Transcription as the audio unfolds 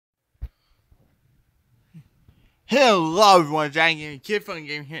Hello everyone,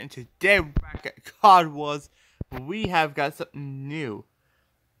 Dragongaming-KFG here, and today we're back at COD Wars. We have got something new.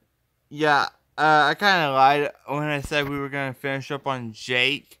 Yeah, I kind of lied when I said we were going to finish up on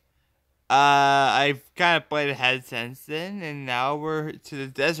Jake. I've kind of played ahead since then, and now we're to the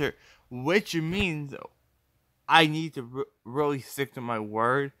desert, which means I need to really stick to my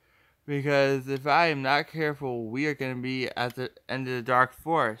word, because if I am not careful, we are going to be at the end of the Dark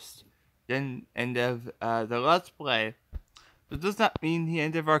Forest, then end of the Let's Play. That does not mean the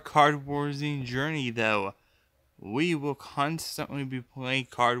end of our Card Warsing journey, though. We will constantly be playing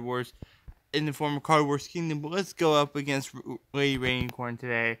Card Wars in the form of Card Wars Kingdom, but let's go up against Lady Raincorn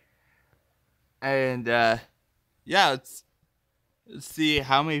today. And, yeah, let's see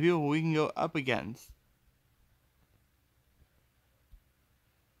how many people we can go up against.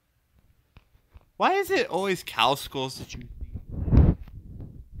 Why is it always cow skulls that you see?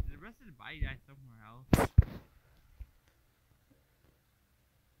 The rest of the body died somewhere else.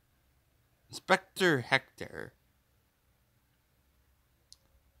 Inspector Hector.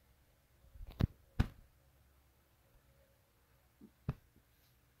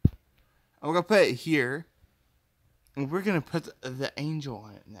 I'm gonna put it here, and we're gonna put the angel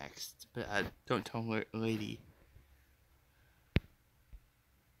on it next. But don't tell lady.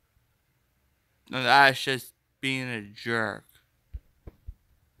 No, that's just being a jerk.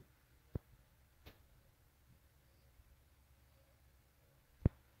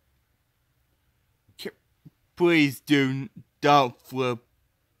 Please don't flip.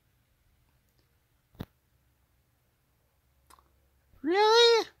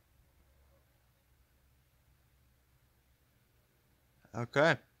 Really?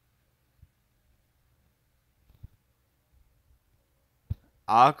 Okay.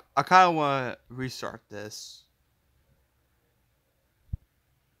 I kind of want to restart this.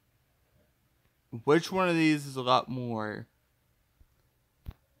 Which one of these is a lot more?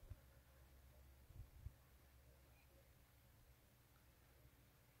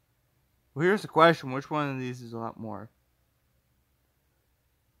 Well, here's the question. Which one of these is a lot more?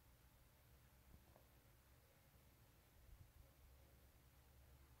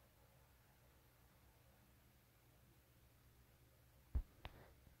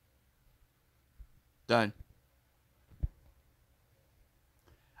 Done.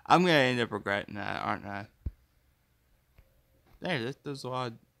 I'm gonna end up regretting that, aren't I? There, this does a lot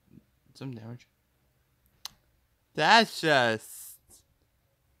of some damage. That's just...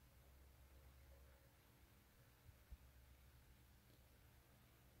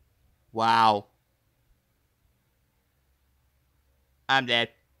 Wow. I'm dead.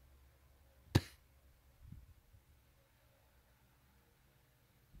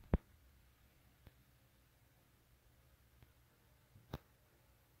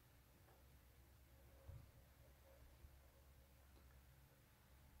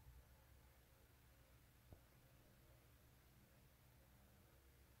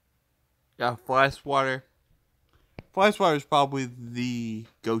 Yeah, Flash Water. Flash Water is probably the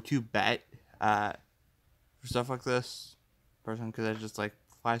go-to bet for stuff like this. Personally, because I just like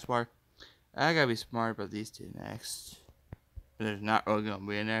Flash Water. I gotta be smart about these two next. But there's not really gonna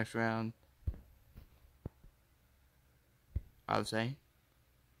be a next round. I was saying.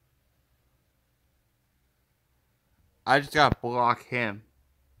 I just gotta block him.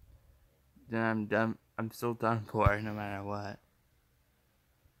 Then I'm done. I'm still done for no matter what.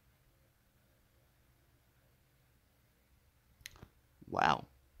 Wow.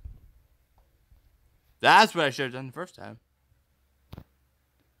 That's what I should have done the first time.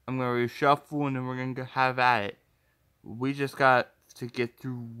 I'm gonna reshuffle and then we're gonna have at it. We just got to get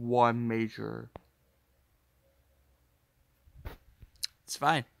through one major. It's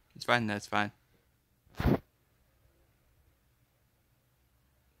fine. It's fine. That's fine.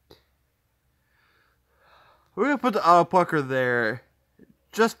 We're gonna put the auto plucker there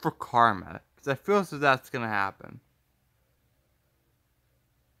just for karma, because I feel as if that's gonna happen.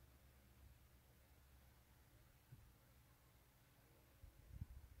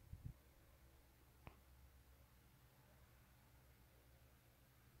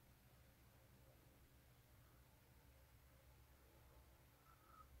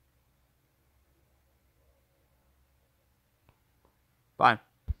 Fine.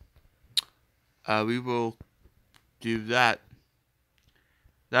 We will do that.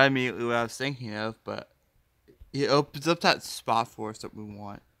 That immediately what I was thinking of, but it opens up that spot for us that we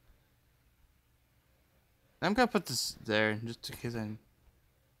want. I'm gonna put this there just because I'm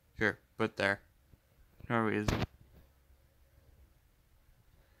sure. Put there. No reason.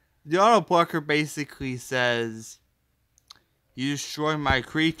 The auto plucker basically says, "You destroy my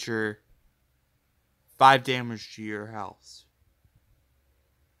creature. 5 damage to your health.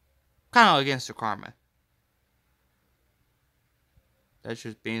 Kind of against the karma. That's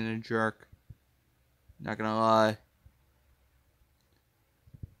just being a jerk. Not gonna lie.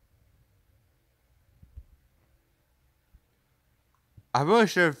 I really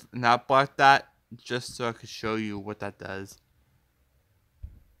should have not blocked that just so I could show you what that does.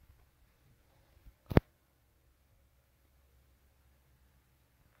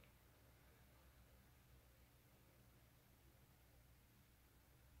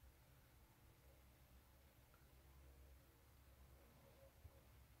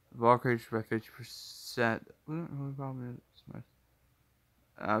 Ball creatures by 50%. We don't really problem so much.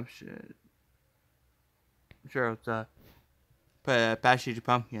 Option. Sure, it's put a Patchy to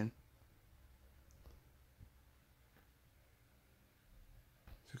Pumpkin.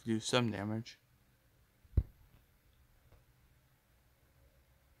 So it could do some damage.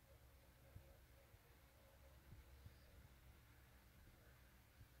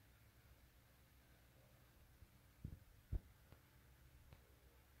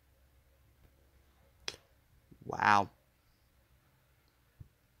 Wow.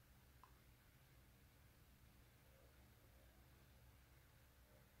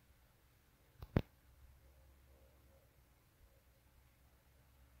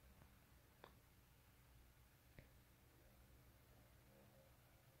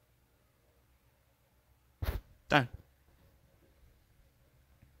 Done.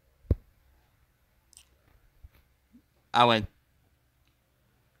 I win.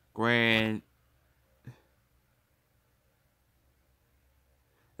 Grand.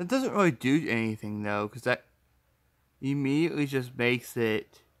 That doesn't really do anything though, because that immediately just makes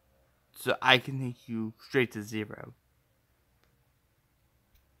it so I can take you straight to 0.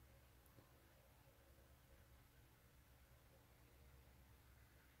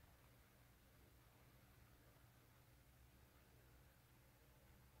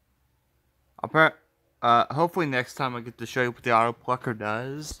 Hopefully next time I get to show you what the auto plucker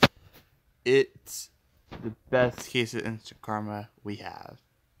does. It's the best case of instant karma we have.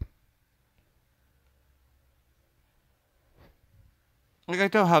 Like I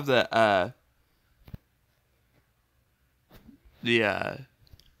don't have the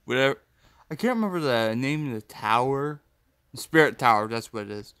whatever, I can't remember the name of the tower. The Spirit Tower, that's what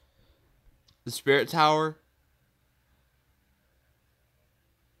it is. The Spirit Tower.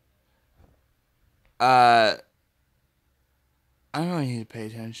 I don't really need to pay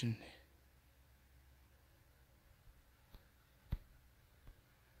attention.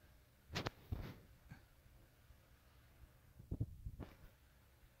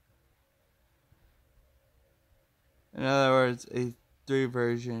 In other words, a 3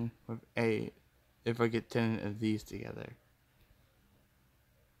 version with 8 if I get 10 of these together.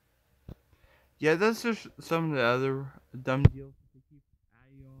 Yeah, that's just some of the other dumb deals they keep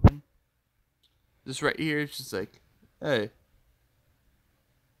adding on. This right here is just like, hey.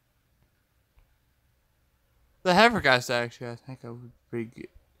 The Heifer actually, I think I would be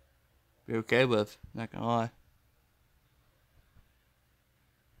okay with, not gonna lie.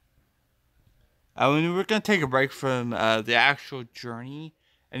 We're gonna take a break from the actual journey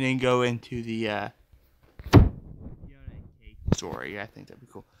and then go into the story. I think that'd be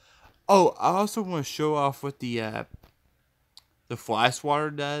cool. Oh, I also want to show off what the fly swatter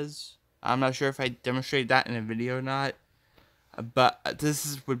does. I'm not sure if I demonstrate that in a video or not, but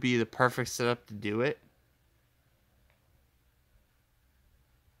would be the perfect setup to do it.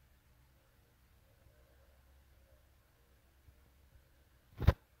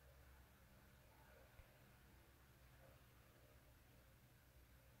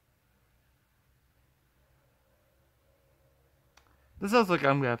 This sounds like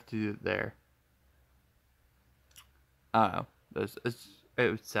I'm gonna have to do it there. I don't know.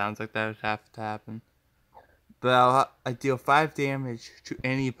 It sounds like that would have to happen. But I deal 5 damage to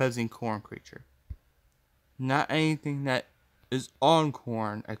any opposing corn creature. Not anything that is on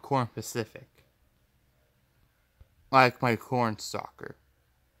corn at Corn Pacific. Like my corn stalker.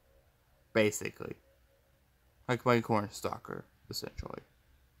 Basically. Like my corn stalker, essentially.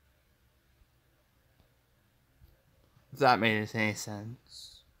 If that made any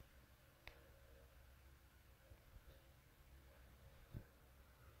sense.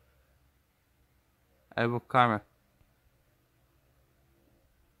 I will karma.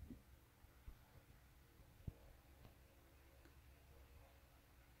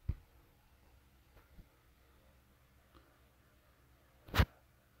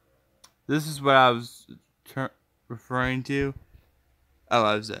 This is what I was referring to. Oh,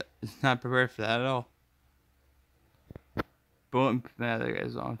 I was not prepared for that at all. But the other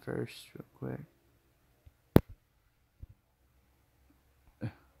guy's on first, real quick.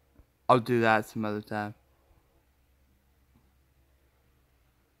 I'll do that some other time.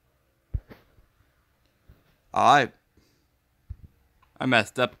 Alright. I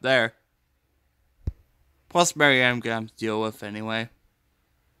messed up there. Plus, Mary I'm gonna have to deal with anyway.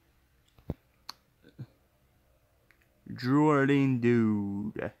 Drooling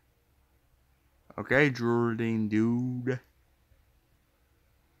dude. Okay, drooling dude.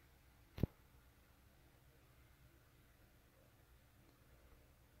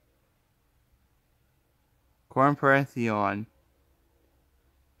 Corn Paratheon.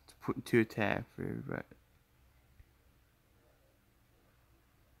 To put to attack for everybody.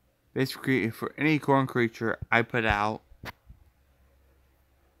 Basically, for any corn creature I put out,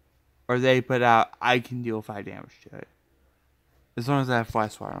 or they put out, I can deal 5 damage to it. As long as I have Fly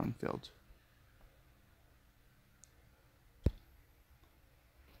Swatter on the field.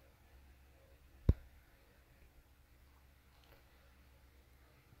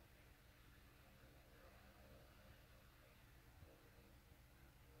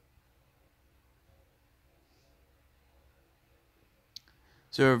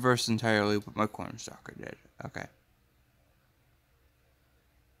 So reverse entirely what my Cornstalker did. Okay.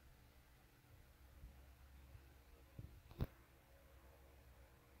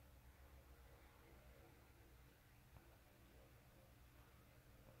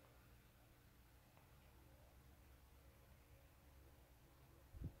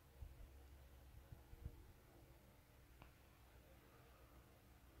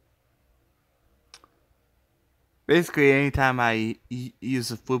 Basically, anytime I use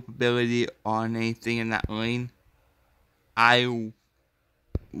the flip ability on anything in that lane, I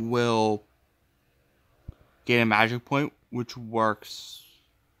will get a magic point, which works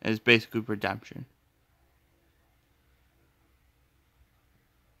as basically redemption.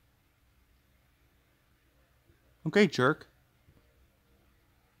 Okay, jerk.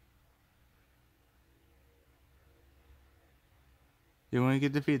 You want to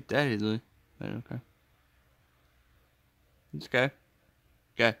get defeated that easily, but okay. It's okay.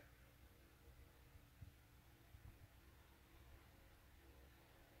 Okay.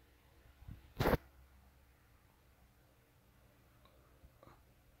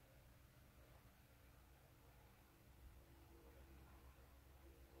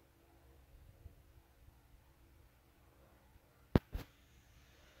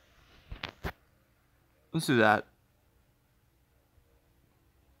 Let's do that.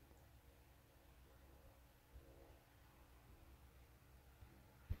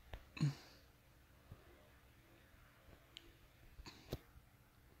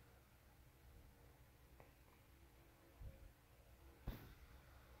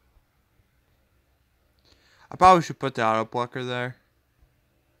 I probably should put the auto blocker there.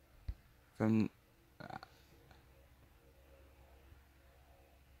 From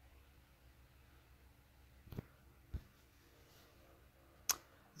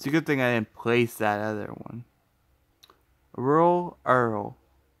it's a good thing I didn't place that other one. Earl.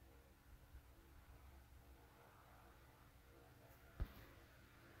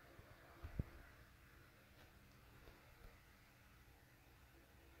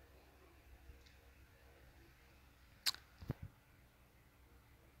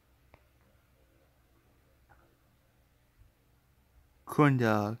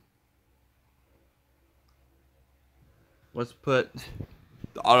 Corndog. Let's put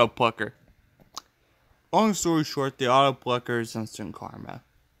the auto plucker. Long story short, the auto plucker is instant karma.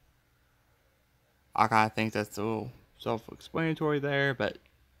 I kind of think that's a little self-explanatory there, but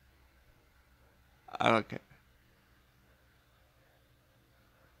I don't care.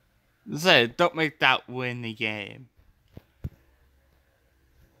 Say, don't make that win the game.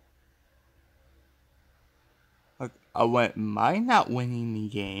 Look, I wouldn't mind not winning the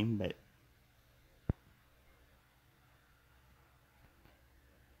game, but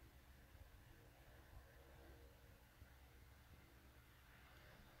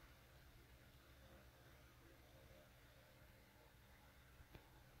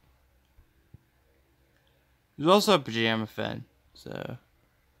there's also a pajama fan, so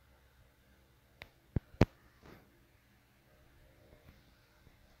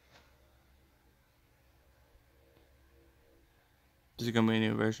this is gonna be a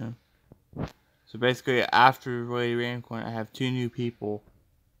new version. So basically, after Lady Raincorn, I have 2 new people.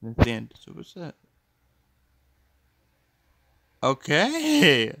 That's the end. So what's that?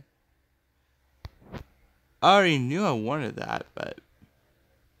 Okay. I already knew I wanted that, but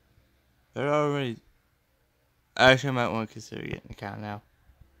they're already. Actually, I might want to consider getting an account now.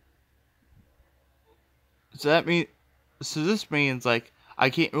 So that means, so this means like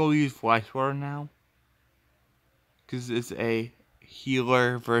I can't really use Fly Swatter now, because it's a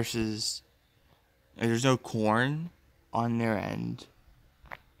healer versus... There's no corn on their end.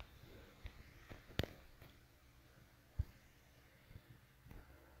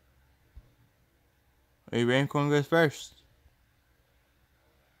 Maybe corn goes first.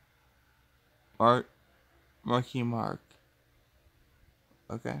 Marky Mark.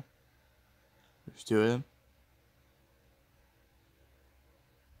 Okay. There's two of them.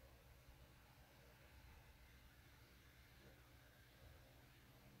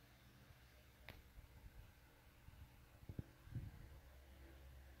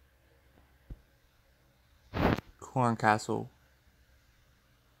 Corn Castle.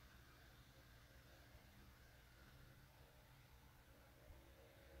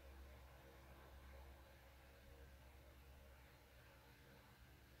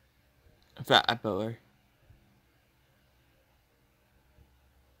 Fat Butler.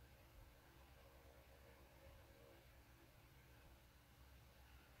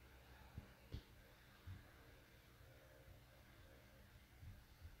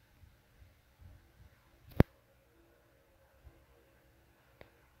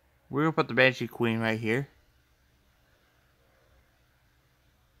 We're gonna put the Banshee Queen right here.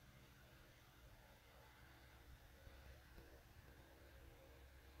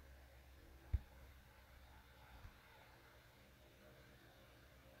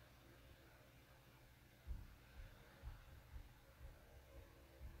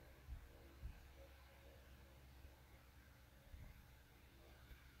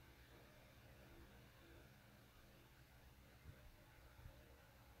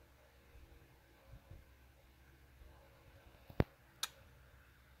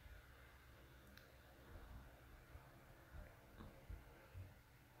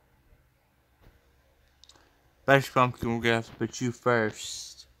 Banshee Pumpkin, we're gonna have to put you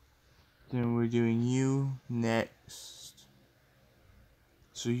first. Then we're doing you next.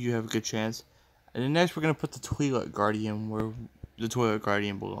 So you have a good chance. And then next we're gonna put the Toilet Guardian where the Toilet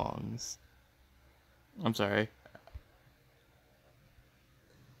Guardian belongs. I'm sorry.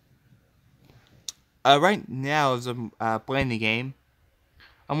 Right now, as I'm playing the game,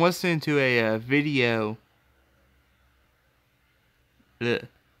 I'm listening to a video. Ugh.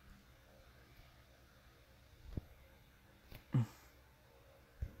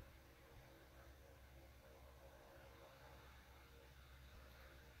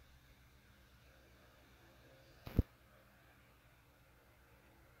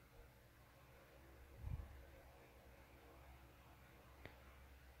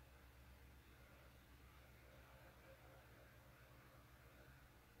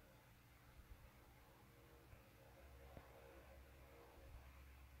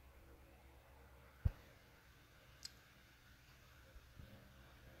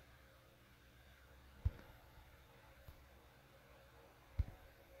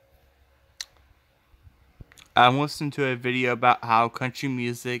 I'm listening to a video about how country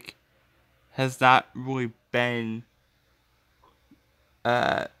music has not really been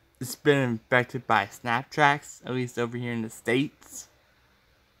it's been affected by Snaptracks, at least over here in the States.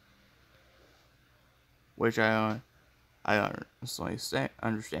 Which I don't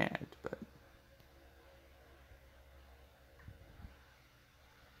understand, but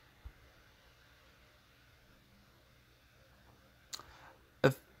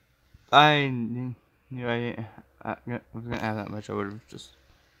if I knew I was gonna have that much, I would have just.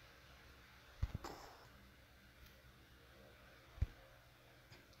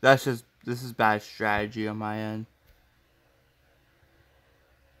 This is bad strategy on my end.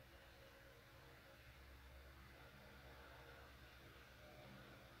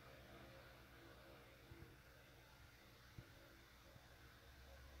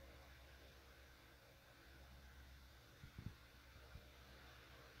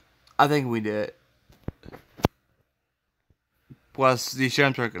 I think we did. Plus, these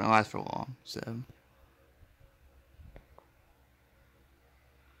shrimps aren't gonna last for long, so.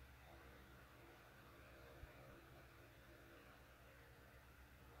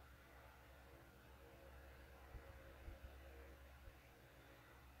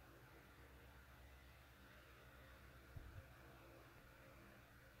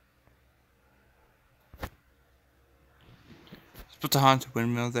 Let's put the haunted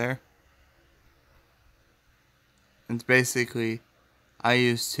windmill there. It's basically, I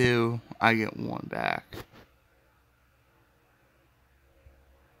use 2, I get 1 back.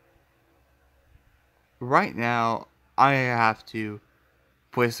 Right now, I have to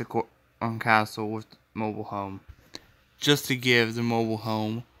place a castle with mobile home, just to give the mobile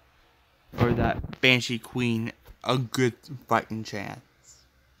home or that Banshee Queen a good fighting chance.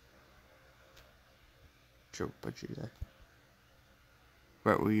 Sure, put you there.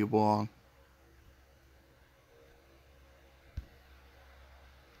 right where you belong.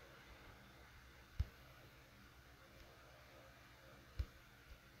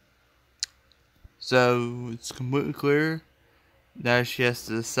 So it's completely clear. Now she has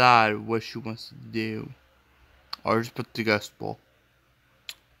to decide what she wants to do. Or just put the ghost bowl.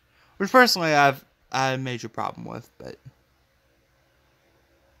 Which personally I had a major problem with, but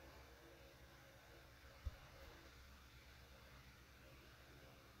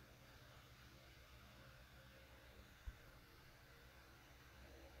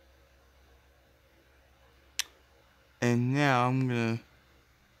and now I'm gonna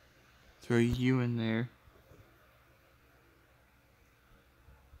throw you in there.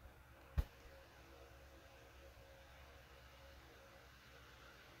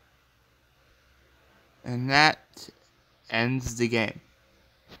 And that ends the game.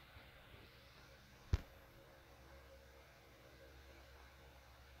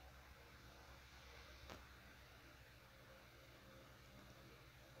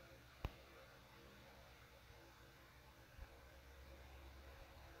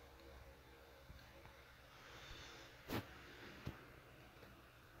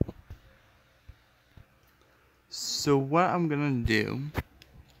 So what I'm gonna do,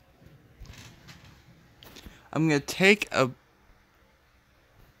 I'm gonna take a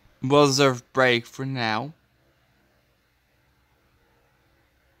well-deserved break for now.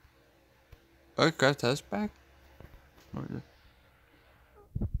 Okay, that's back.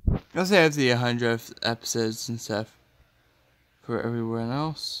 I'll save the 100th episodes and stuff for everyone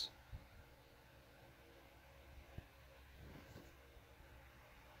else.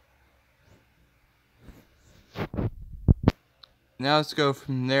 Now let's go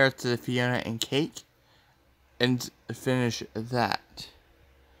from there to the Fiona and Cake and finish that.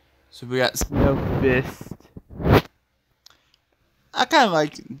 So we got Snow Fist. I kind of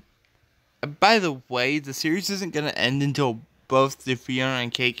like. By the way, the series isn't gonna end until both the Fiona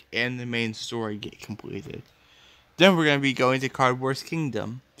and Cake and the main story get completed. Then we're gonna be going to Card Wars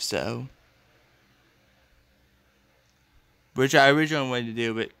Kingdom. So, which I originally wanted to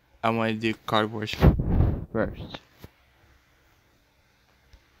do, but I wanted to do Card Wars first.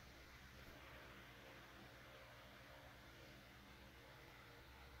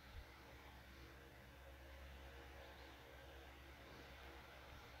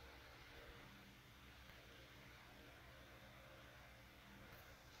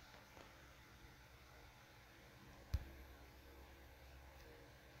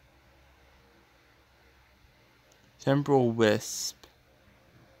 Temporal Wisp.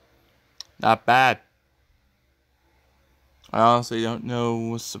 Not bad. I honestly don't know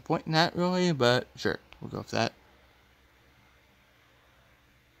what's the point in that really, but sure, we'll go with that.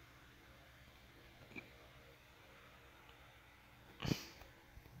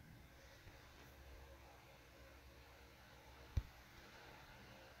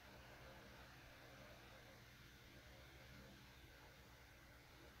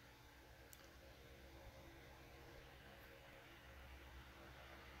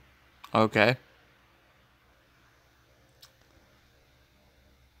 Okay.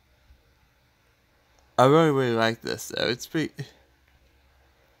 I really like this though. It's pretty.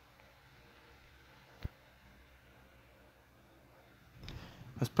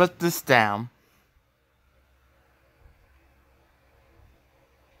 Let's put this down.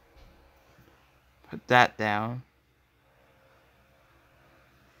 Put that down.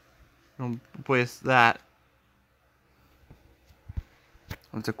 I'll place that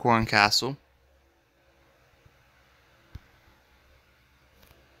with the Corn Castle.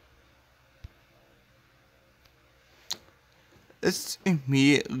 This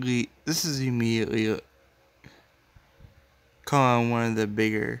is immediately calling one of the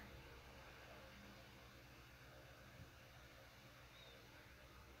bigger.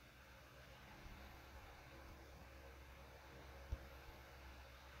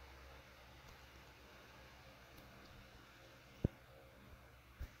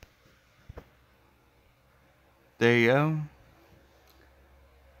 There you go.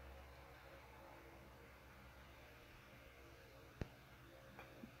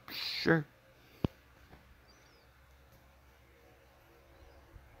 Sure.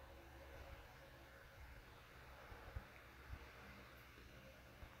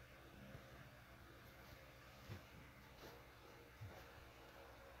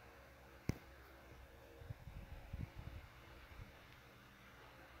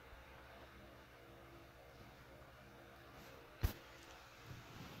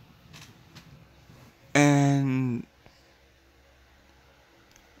 And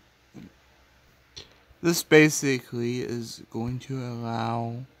This basically is going to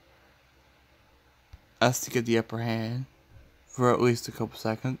allow us to get the upper hand for at least a couple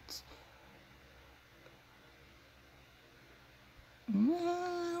seconds.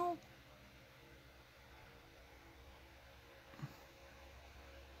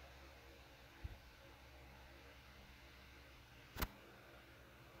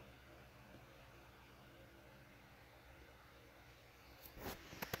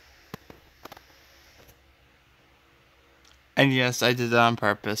 And yes, I did that on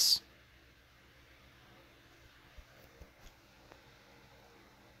purpose.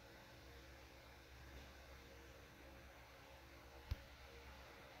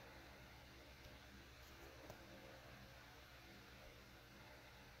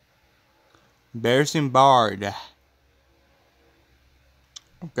 Embarrassing Bard.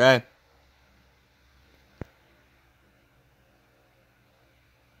 Okay.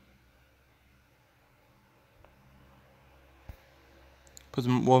 Put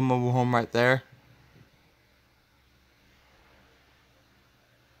one mobile home right there.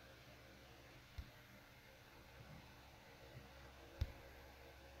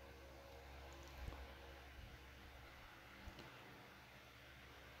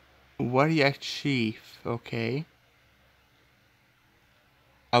 Warrior Chief, okay.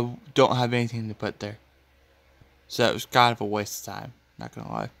 I don't have anything to put there. So it was kind of a waste of time, not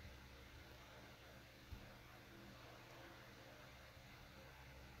gonna lie.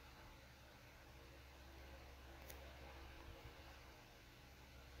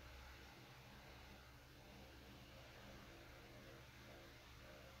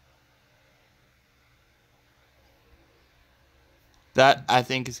 That, I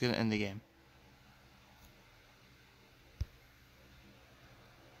think, is gonna end the game.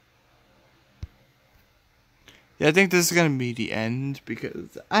 Yeah, I think this is gonna be the end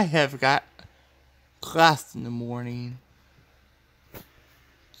because I have got class in the morning.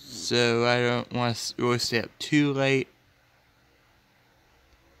 So I don't want to really stay up too late.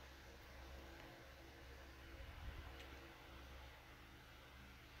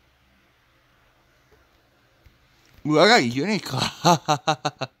 Ooh, I got uni class.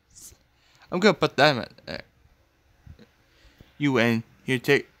 I'm gonna put them in there. You win. You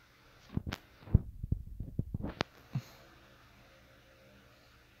take.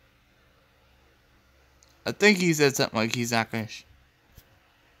 I think he said something like he's not gonna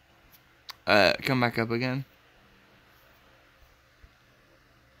come back up again.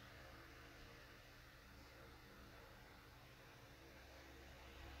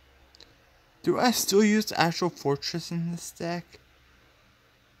 Do I still use Astral Fortress in this deck?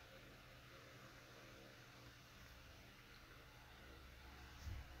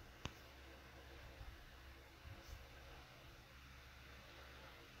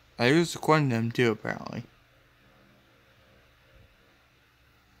 I use the Quantum too, apparently.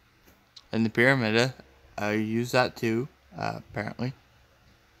 And the Pyramid, I use that too, apparently.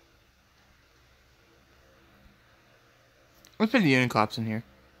 Let's put the Uniclops in here.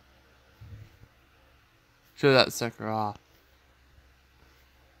 Show that sucker off.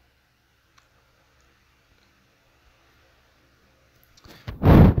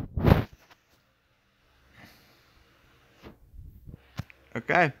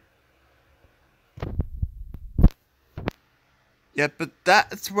 Okay. Yeah, but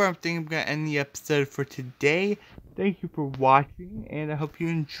that's where I'm thinking I'm going to end the episode for today. Thank you for watching, and I hope you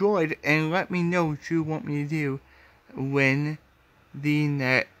enjoyed. And let me know what you want me to do when the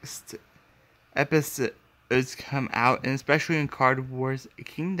next episodes come out, and especially in Card Wars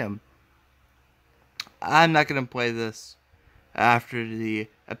Kingdom. I'm not going to play this after the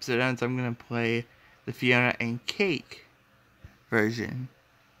episode ends. I'm going to play the Fiona and Cake version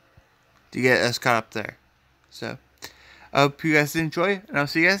to get us caught up there. So, I hope you guys enjoy, and I'll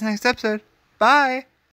see you guys next episode. Bye!